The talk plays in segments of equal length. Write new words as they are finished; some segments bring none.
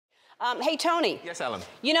Hey, Tony. Yes, Ellen.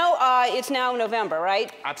 You know, it's now November,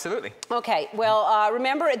 right? Absolutely. Okay, well,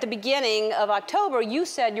 remember at the beginning of October, you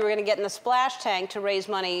said you were going to get in the splash tank to raise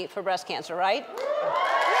money for breast cancer, right?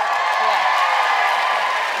 Yeah.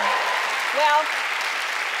 Well,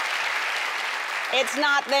 it's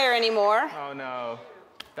not there anymore. Oh, no.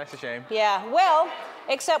 That's a shame. Yeah, well,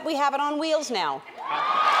 except we have it on wheels now.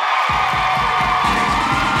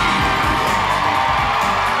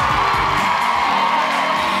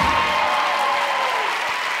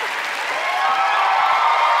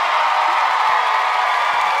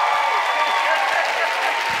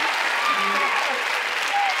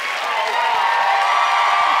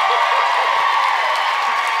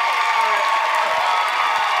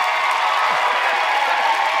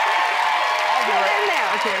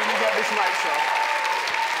 Okay, let me get this mic, sir.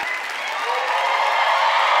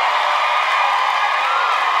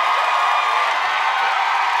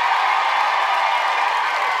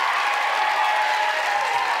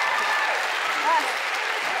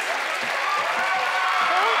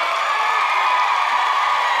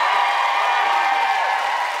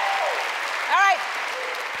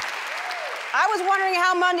 I was wondering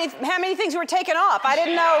how many things were taken off. I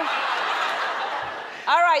didn't know.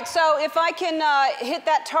 All right, so if I can hit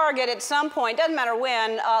that target at some point, doesn't matter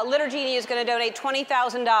when, Liturgini is going to donate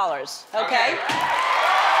 $20,000, okay?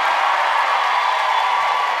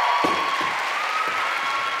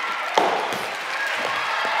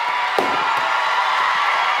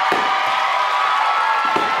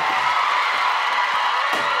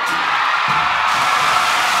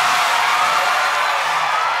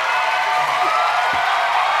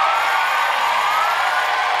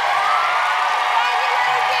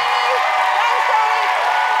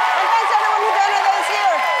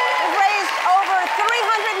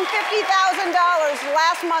 $50,000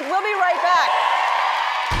 last month. We'll be right back.